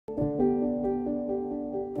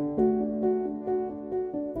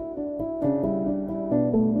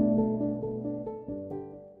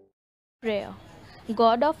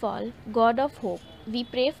God of all, God of hope, we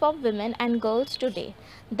pray for women and girls today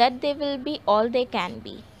that they will be all they can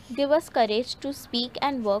be. Give us courage to speak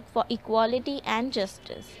and work for equality and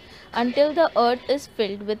justice until the earth is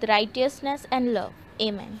filled with righteousness and love.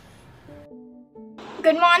 Amen.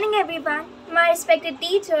 Good morning, everyone, my respected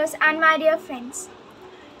teachers, and my dear friends.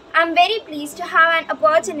 I'm very pleased to have an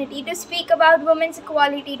opportunity to speak about Women's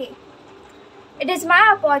Equality Day. It is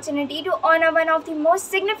my opportunity to honor one of the most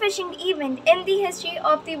significant events in the history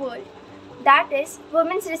of the world, that is,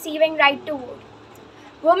 women's receiving right to vote.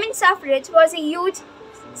 Women's suffrage was a huge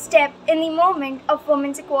step in the movement of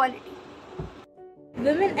women's equality.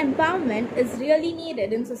 Women empowerment is really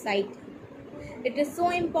needed in society. It is so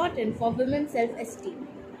important for women's self-esteem.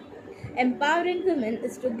 Empowering women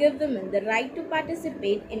is to give women the right to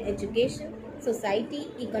participate in education, society,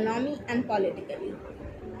 economy, and politically.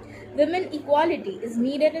 Women equality is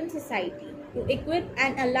needed in society to equip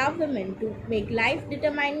and allow women to make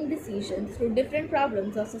life-determining decisions through different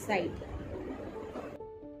problems of society.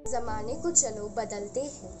 ज़माने को चलो बदलते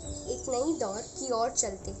हैं, एक नई दौर की ओर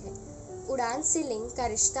चलते हैं। उड़ान से लिंग का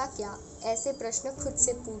रिश्ता क्या, ऐसे प्रश्न खुद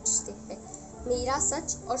से पूछते हैं। मेरा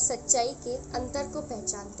सच और सच्चाई के अंतर को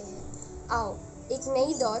पहचानते हैं। आओ एक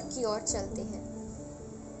नई दौर की ओर चलते हैं।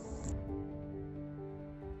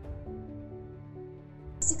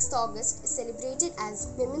 6th August is celebrated as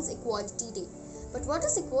Women's Equality Day. But what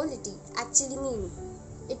does equality actually mean?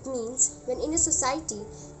 It means when in a society,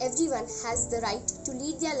 everyone has the right to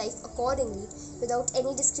lead their life accordingly without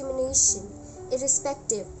any discrimination,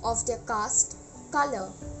 irrespective of their caste, color,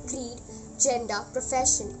 creed, gender,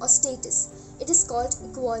 profession, or status. It is called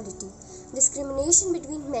equality. Discrimination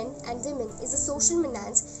between men and women is a social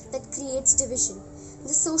menace that creates division.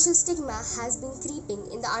 This social stigma has been creeping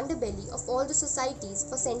in the underbelly of all the societies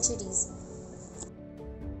for centuries.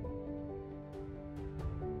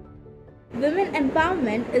 Women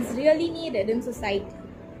empowerment is really needed in society.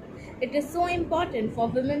 It is so important for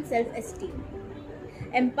women's self-esteem.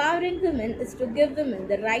 Empowering women is to give women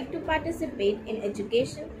the right to participate in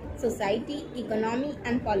education, society, economy,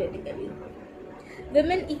 and politically.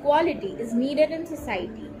 Women equality is needed in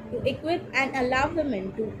society to equip and allow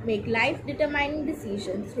women to make life-determining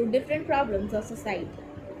decisions through different problems of society.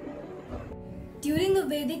 During the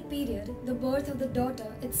Vedic period, the birth of the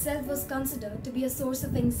daughter itself was considered to be a source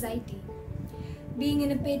of anxiety. Being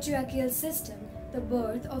in a patriarchal system, the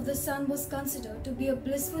birth of the son was considered to be a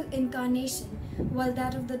blissful incarnation, while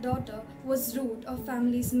that of the daughter was root of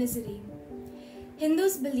family's misery.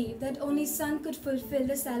 Hindus believe that only son could fulfill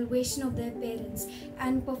the salvation of their parents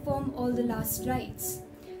and perform all the last rites.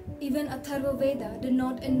 Even Atharva Veda did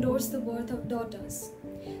not endorse the birth of daughters.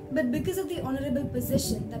 But because of the honorable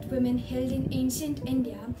position that women held in ancient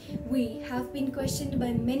India, we have been questioned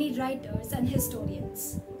by many writers and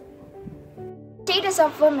historians. The status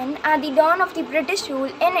of women at the dawn of the British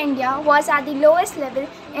rule in India was at the lowest level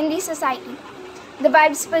in the society. The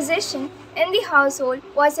wife's position in the household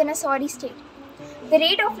was in a sorry state. The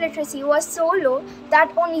rate of literacy was so low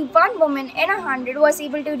that only one woman in 100 was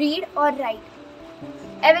able to read or write.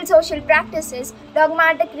 Evil social practices,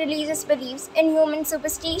 dogmatic religious beliefs, inhuman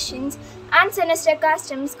superstitions, and sinister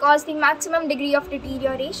customs caused the maximum degree of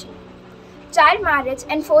deterioration. Child marriage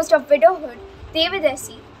enforced of widowhood,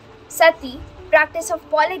 devadasi, sati, practice of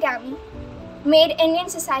polygamy, made Indian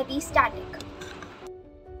society static.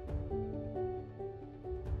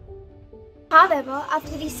 However,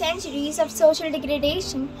 after the centuries of social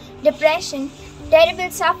degradation, depression, terrible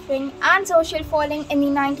suffering, and social falling in the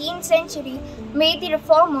 19th century made the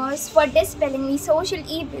reformers for dispelling the social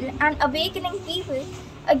evil and awakening people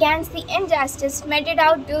against the injustice meted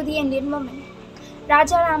out to the Indian woman.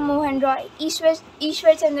 Raja Ram Mohan Roy,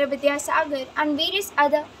 Ishwar Chandra Vidyasagar, and various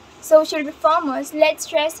other social reformers laid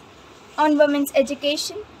stress on women's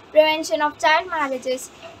education, prevention of child marriages,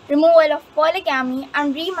 removal of polygamy,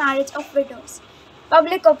 and remarriage of widows.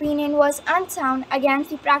 Public opinion was unsound against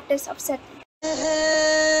the practice of sati.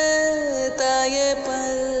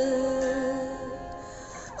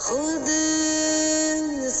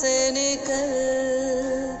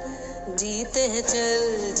 जीते हैं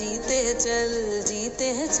चल जीते हैं चल जीते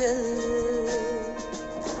हैं चल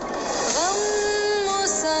गम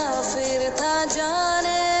मुसाफिर था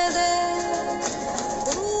जाने दे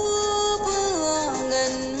धूप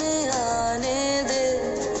आंगन में आने दे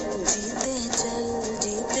जीते हैं चल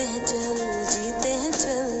जीते हैं चल जीते हैं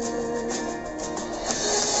चल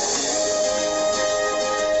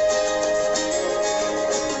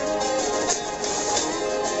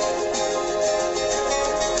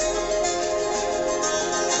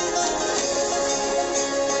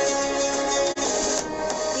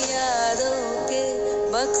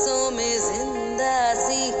बक्सों में जिंदा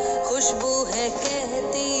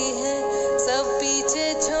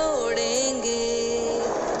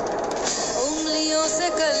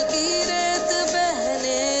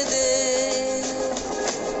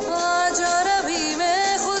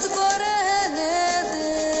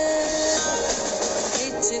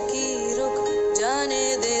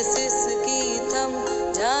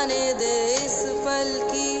आने दे इस पल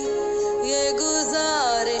की ये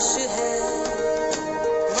गुजारिश है।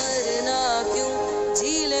 मरना क्यों,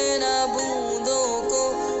 जी लेना बूंदों को,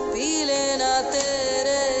 पी लेना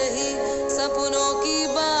तेरे ही सपनों की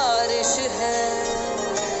बारिश है।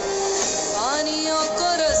 पानियों को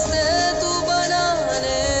रास्ते तू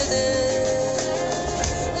बनाने दे,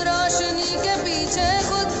 रोशनी के पीछे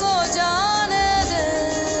खुद को जाने दे।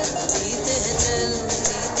 जीते हैं चल,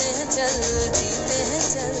 जीते हैं चल, जीते हैं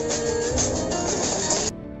चल।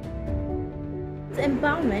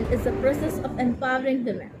 Empowerment is the process of empowering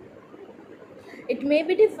women. It may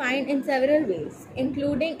be defined in several ways,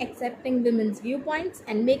 including accepting women's viewpoints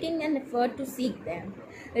and making an effort to seek them,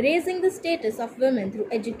 raising the status of women through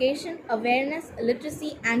education, awareness,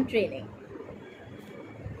 literacy, and training.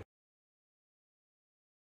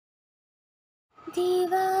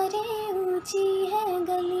 दीवारें ऊंची हैं,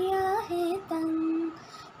 गलियां हैं तंग,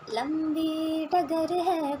 लंबी डगर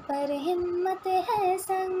है पर हिम्मत है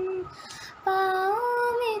संग, पाँव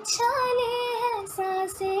में छाले हैं,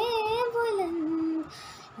 सांसें बुलंद,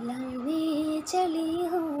 लड़ने चली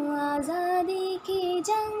हूँ आज़ादी की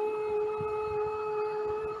जंग।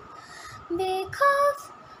 बेखौफ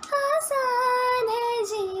आज़ाद है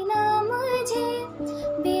जीना मुझे,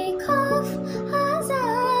 बेखौफ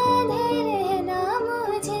आज़ाद है रहना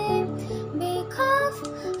मुझे, बेखौफ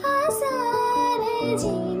आज़ाद है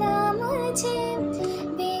जीना मुझे,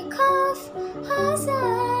 बेखौफ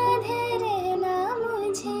आज़ाद है रहना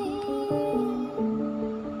मुझे।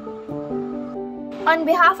 On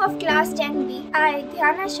behalf of Class 10B, I,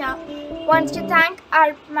 Dhyana Shah, wants to thank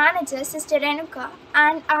our manager, Sister Renuka,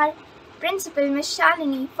 and our principal, Ms.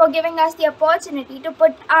 Shalini, for giving us the opportunity to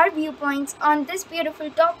put our viewpoints on this beautiful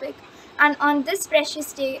topic and on this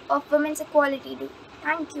precious day of Women's Equality Day.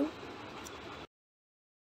 Thank you.